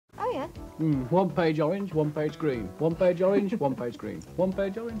Oh, yeah? One page orange, one page green. One page orange, one page green. One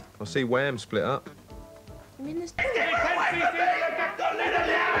page orange. I see Wham split up. I mean, there's...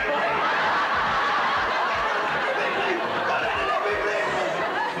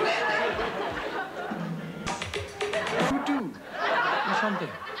 Enchanté.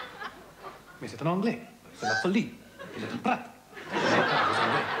 Mais c'est en anglais. C'est la folie. Il est un prêtre.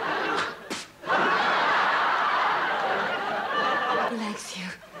 He likes you.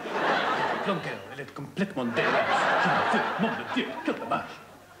 Plonker, elle est complètement dégueulasse. Je m'en fous. Mon Dieu, quel dommage.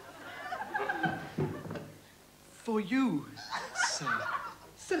 For you, sir.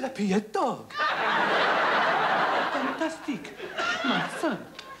 C'est la pied dog. Fantastique. My son,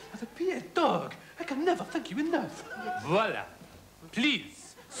 the pied dog. I can never thank you enough. Voilà.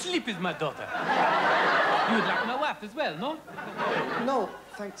 Please, sleep with my daughter. You would like my wife as well, no? No,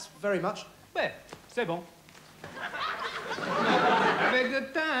 thanks very much. Ouais, c'est bon. Have a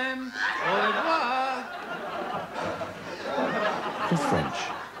good time. Au revoir. The French.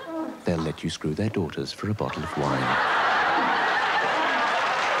 They'll let you screw their daughters for a bottle of wine.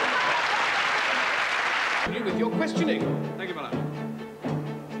 You with your questioning. Thank you, Mother.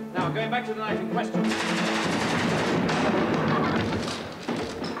 Now, going back to the night in question.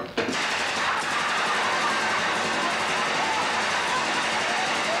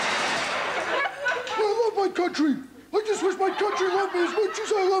 My country. I just wish my country loved me as much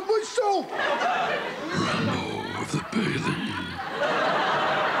as I love myself. Rambo of the Bailey.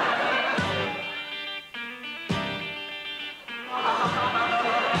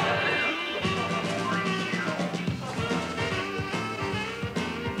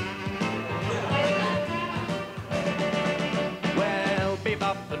 Well,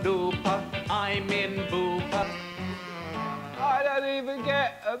 bebop-a-doopa, I'm in boopa. I don't even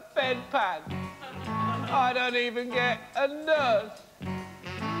get a bedpan. I don't even get a nurse.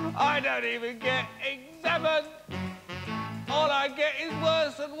 I don't even get examined. All I get is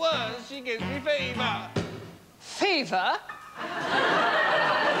worse and worse. She gives me fever. Fever?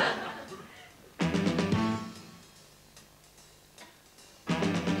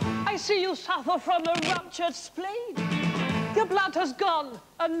 I see you suffer from a ruptured spleen. Your blood has gone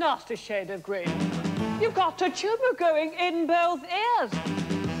a nasty shade of green. You've got a tumour growing in both ears.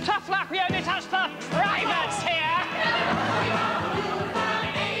 Tough luck, we only touch the privates here.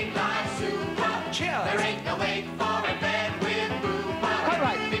 Cheers. There ain't no wait for a bed with Boopa. Quite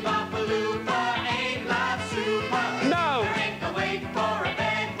right. Bebop-a-loopa ain't life super. No. There ain't no wait for a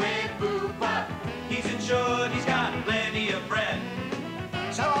bed with Boopa. He's insured, he's got plenty of bread.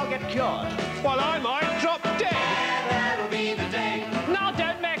 So I'll get cured. Well, I might drop dead. Yeah, that'll be the day. Now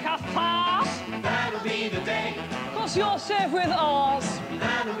don't make a fuss. That'll be the day. 'Cause you're safe with ours.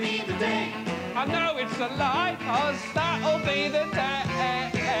 That'll be the day. I know it's a lie, 'cause that'll be the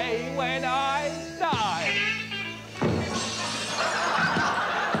day when I die.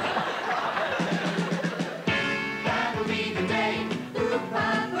 That'll be the day.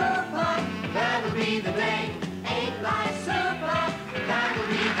 Boopa, boopa. That'll be the day. Ain't life super. That'll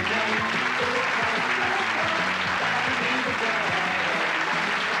be the day. Boopa, boopa. That'll be the day.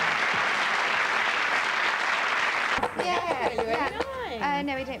 Yeah.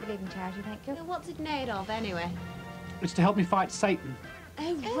 No, we don't believe in charity, thank you. What's it made of, anyway? It's to help me fight Satan.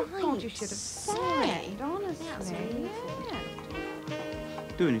 Oh, right. God, you should have said, honestly. That's really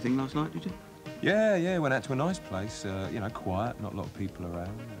Do anything last night, did you? Yeah, went out to a nice place, you know, quiet, not a lot of people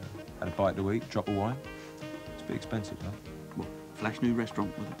around. Had a bite to eat, drop of wine. It's a bit expensive, though. What, flash new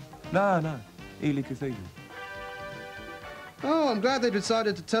restaurant, was it? No, Ely Cathedral. Oh, I'm glad they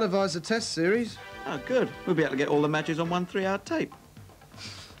decided to televise the test series. Oh, good. We'll be able to get all the matches on one 3-hour tape.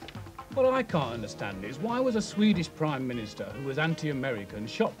 What I can't understand is why was a Swedish Prime Minister who was anti-American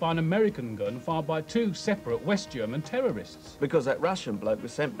shot by an American gun fired by two separate West German terrorists? Because that Russian bloke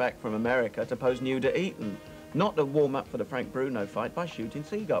was sent back from America to pose nude at Eton, not to warm up for the Frank Bruno fight by shooting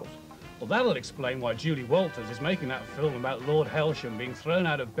seagulls. Well, that'll explain why Julie Walters is making that film about Lord Helsham being thrown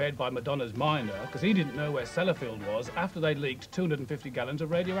out of bed by Madonna's minder because he didn't know where Sellafield was after they'd leaked 250 gallons of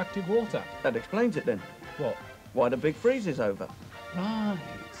radioactive water. That explains it, then. What? Why the big freeze is over. Right.